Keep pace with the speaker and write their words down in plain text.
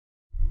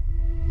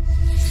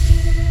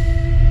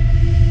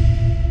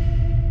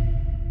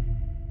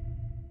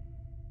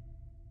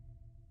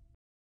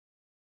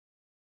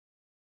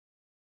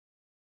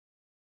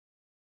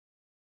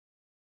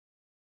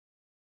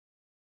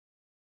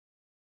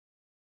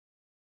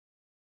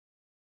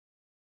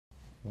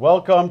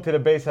Welcome to the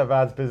Beis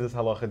Havad's Business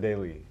Halacha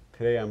Daily.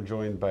 Today I'm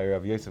joined by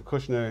Rav Yosef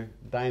Kushner,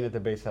 Dayan at the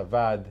Beis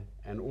Havad,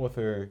 and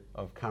author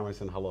of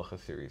Commerce and Halacha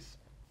series.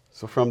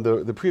 So from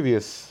the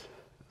previous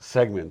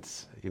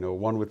segments,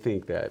 one would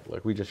think that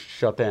we just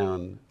shut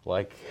down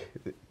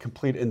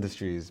complete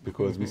industries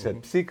because we said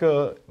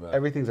psika, right.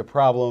 Everything's a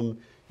problem.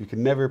 You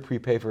can never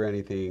prepay for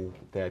anything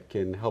that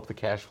can help the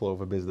cash flow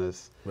of a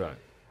business. Right.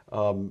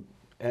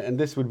 And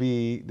this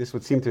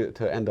would seem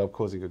to end up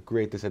causing a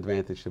great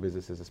disadvantage to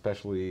businesses,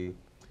 especially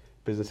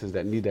businesses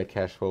that need that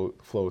cash flow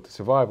to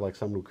survive, like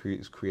someone who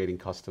is creating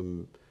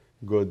custom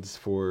goods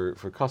for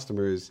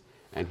customers,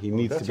 and he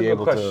needs to be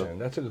able to...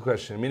 That's a good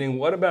question. Meaning,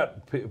 what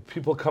about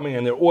people coming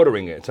and they're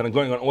ordering it? It's on a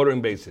going on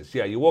ordering basis.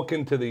 Yeah, you walk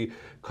into the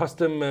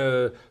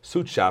custom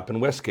suit shop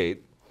in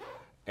Westgate,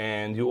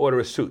 and you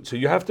order a suit. So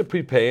you have to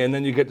prepay, and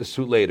then you get the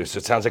suit later. So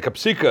it sounds like a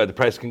psika, the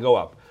price can go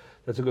up.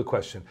 That's a good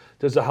question.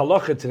 There's a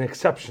halacha, it's an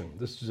exception.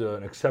 This is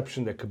an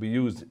exception that could be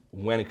used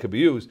when it could be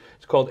used.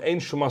 It's called Ein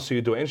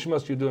Shumasu Yudua. Ein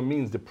Shumasu Yudua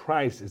means the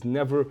price is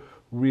never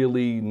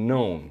really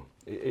known.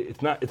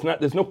 It's not,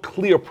 there's no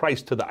clear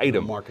price to the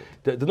item. Market.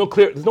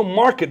 There's no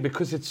market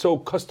because it's so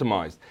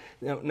customized.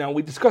 Now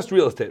we discussed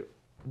real estate.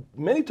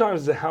 Many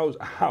times a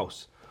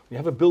house, you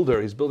have a builder,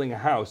 he's building a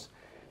house,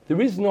 there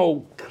is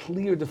no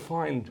clear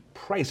defined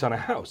price on a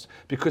house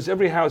because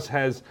every house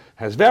has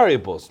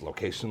variables,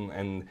 location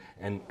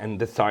and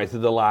the size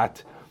of the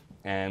lot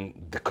and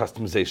the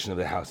customization of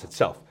the house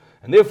itself.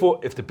 And therefore,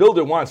 if the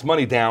builder wants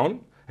money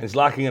down and is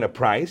locking in a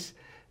price,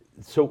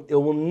 so it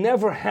will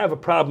never have a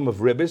problem of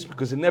ribbis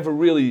because it never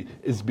really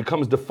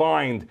becomes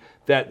defined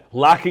that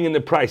locking in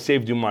the price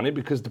saved you money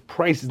because the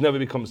price never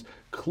becomes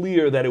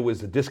clear that it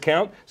was a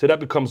discount, so that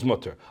becomes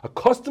mutter. A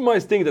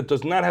customized thing that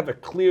does not have a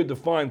clear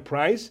defined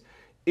price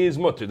is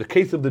mutter. The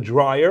case of the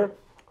dryer,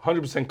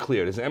 100%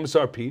 clear. There's an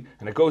MSRP,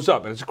 and it goes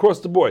up, and it's across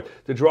the board.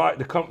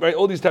 Right,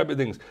 all these type of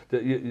things,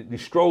 the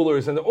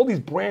strollers, and all these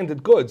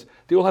branded goods,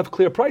 they all have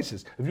clear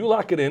prices. If you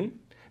lock it in,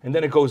 and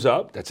then it goes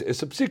up, it's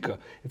a psika.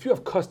 If you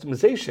have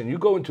customization, you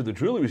go into the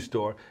jewelry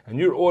store and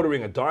you're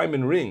ordering a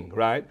diamond ring,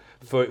 right,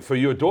 for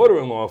your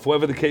daughter-in-law, for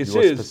whatever the case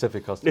is.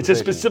 Specific customization. It's a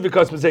specific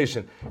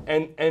customization,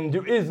 and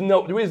there is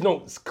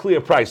no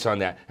clear price on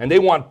that. And they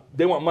want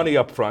money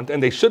up front,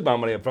 and they should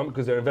want money up front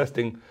because they're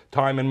investing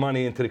time and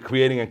money into the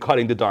creating and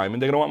cutting the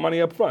diamond. They're going to want money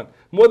up front,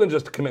 more than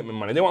just the commitment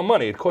money. They want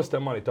money. It costs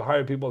them money to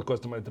hire people. It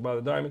costs them money to buy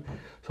the diamond.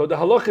 So the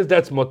halach is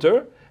that's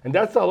mutter. And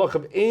that's the halach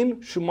of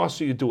Ein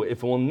Shumasu Yudua.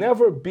 If it will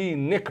never be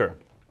nicker,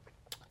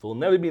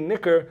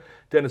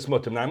 then it's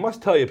mutter. Now I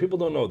must tell you, people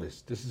don't know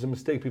this. This is a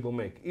mistake people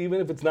make.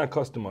 Even if it's not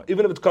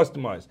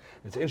customized,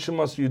 it's Ein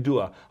Shumasu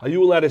Yudua. Are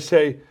you allowed to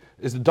say?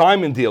 Is the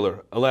diamond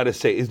dealer allowed to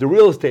say? Is the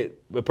real estate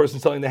the person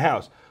selling the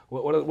house?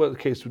 What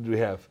case would we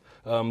have?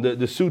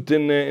 The suit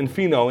in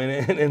Fino in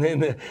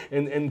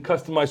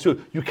customized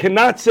suit. You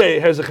cannot say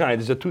here's a kind.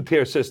 There's a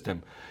two-tier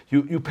system.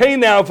 You pay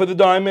now for the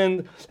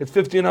diamond, it's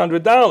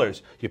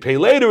 $1,500. You pay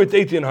later, it's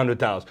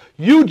 $1,800.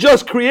 You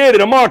just created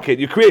a market.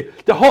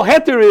 The whole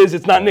heter is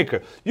it's not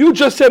nicker. You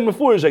just said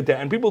before it's like that,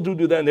 and people do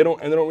that, and they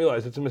don't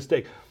realize it's a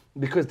mistake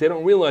because they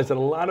don't realize that a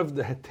lot of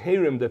the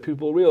heterim that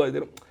people realize they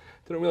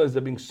don't realize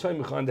they're being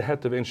soymich on the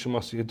het of Ein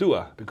Shumasu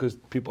Yudua because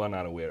people are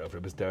not aware of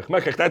Rebbe's Derech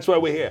Mekach. That's why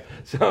we're here.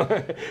 So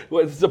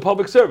it's a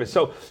public service.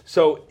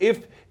 So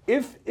if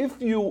you're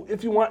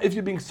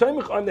being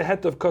soymich on the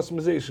het of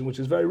customization, which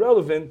is very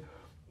relevant,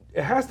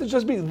 it has to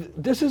just be.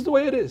 This is the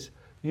way it is.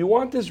 You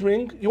want this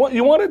ring. You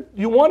want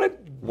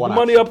it.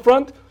 Money up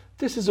front.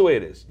 This is the way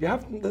it is.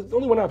 There's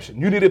only one option.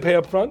 You need to pay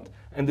up front,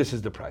 and this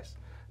is the price.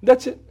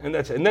 That's it. And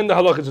then the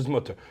halach is just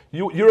mutter.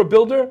 You're a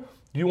builder.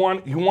 You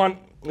want.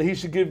 He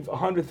should give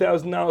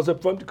 $100,000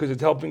 up front because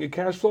it's helping your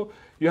cash flow.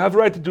 You have a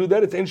right to do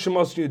that. It's Ein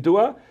Shumasu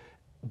Yudua.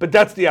 But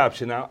that's the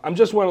option. Now, I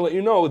just want to let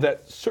you know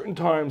that certain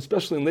times,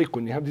 especially in Lakewood,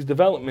 when you have these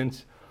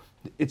developments,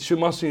 it's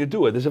Shumasu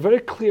Yudua. There's a very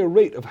clear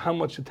rate of how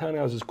much the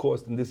townhouses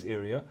cost in this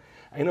area.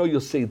 I know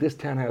you'll say this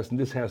townhouse and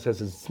this house has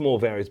a small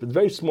variance, but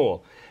very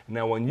small.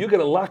 Now, when you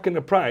get a lock in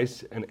the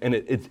price, and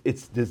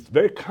it's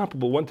very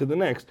comparable one to the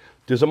next,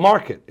 there's a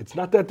market. It's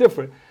not that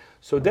different.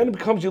 So then it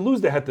becomes, you lose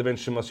the het of Ein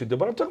Shumasu Yudua.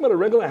 But I'm talking about a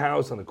regular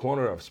house on the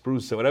corner of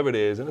Spruce or whatever it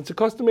is, and it's a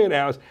custom-made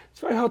house. It's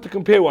very hard to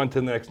compare one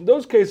to the next. In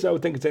those cases, I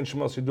would think it's Ein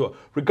Shumasu Yudua.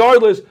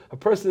 Regardless, a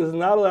person is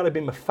not allowed to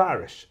be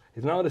mefarish.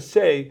 He's not allowed to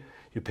say,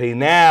 you pay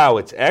now,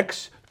 it's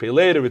X, you pay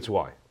later, it's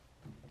Y.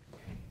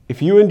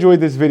 If you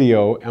enjoyed this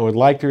video and would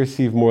like to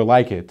receive more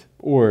like it,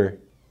 or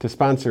to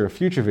sponsor a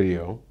future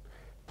video,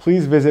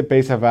 please visit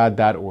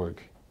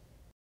beishavad.org.